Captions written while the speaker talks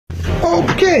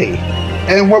Okay,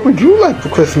 and what would you like for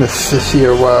Christmas this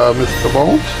year, Mr.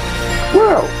 Bones?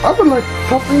 Well, I would like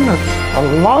something that's a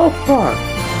lot of fun.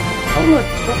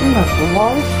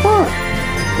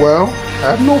 Well,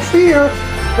 have no fear.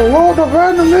 The world of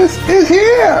randomness is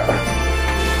here!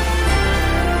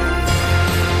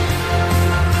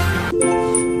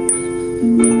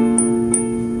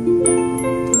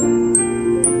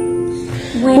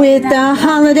 With the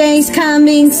holidays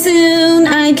coming soon,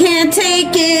 I can't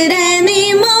take it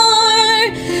anymore.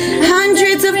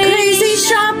 Hundreds of crazy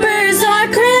shoppers are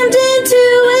crammed into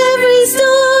every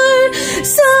store.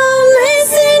 So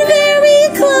listen very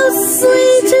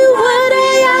closely to what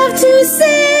I have to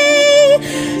say.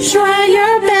 Try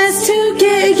your best to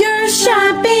get your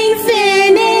shopping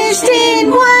finished in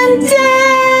one day.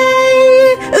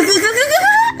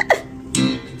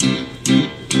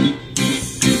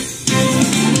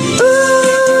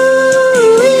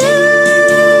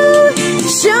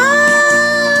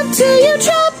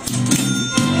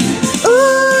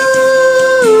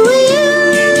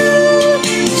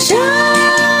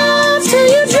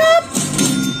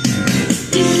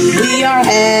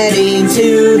 Heading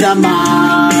to the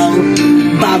mall,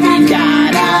 but we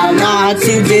got a lot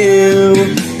to do.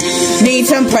 Need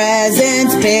some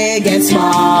presents, big and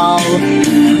small,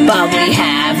 but we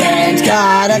haven't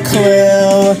got a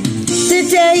clue. The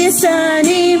day is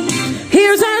sunny,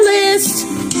 here's our list.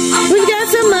 We've got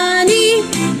some money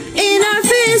in our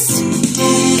fist.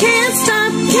 Can't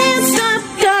stop,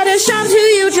 gotta shop till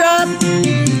you drop.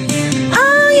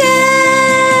 Oh yeah!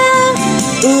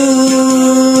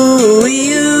 Ooh,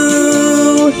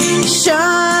 you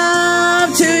shop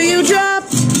till you drop.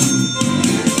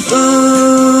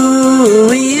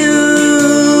 Ooh,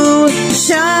 you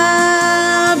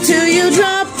shop till you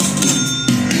drop.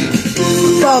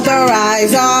 Both our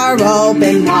eyes are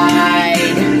open wide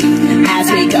as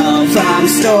we go from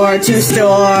store to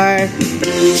store.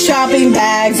 Shopping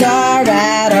bags are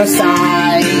at our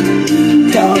side.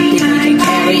 Don't think we can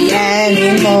carry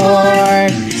anymore.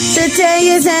 The day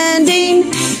is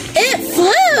ending. It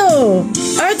flew!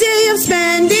 Our day of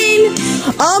spending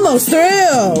almost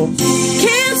through.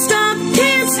 Can't stop,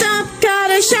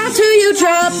 gotta shop till you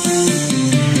drop.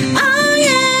 Oh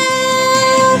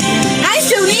yeah! I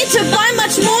still need to buy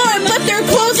much more, but they're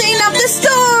closing up the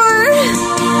store.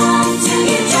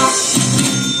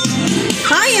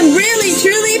 I am really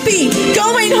truly beat,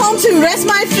 going home to rest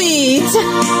my feet.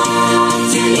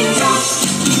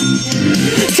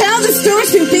 Tell the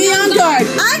stores to be on guard.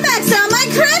 I maxed out my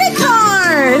credit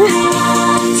card.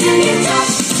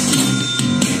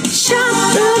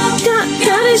 Shop,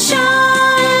 gotta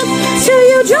shop till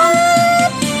you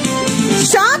drop.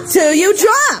 Shop till you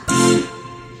drop.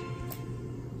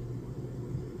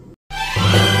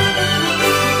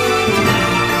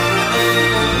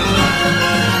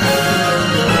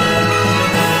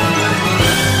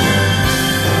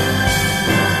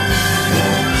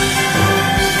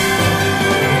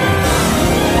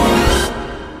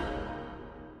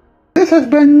 This has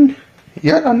been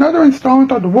yet another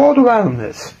installment of the World of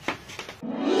Randomness.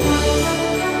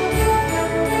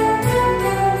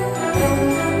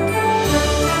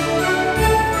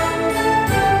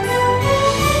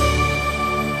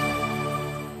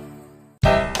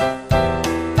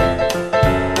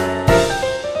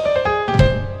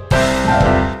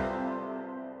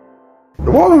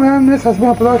 The World of Randomness has been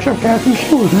a production of Casting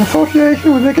Shoes in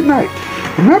association with Nick at Night.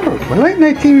 Remember, when late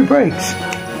night TV breaks,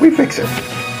 we fix it.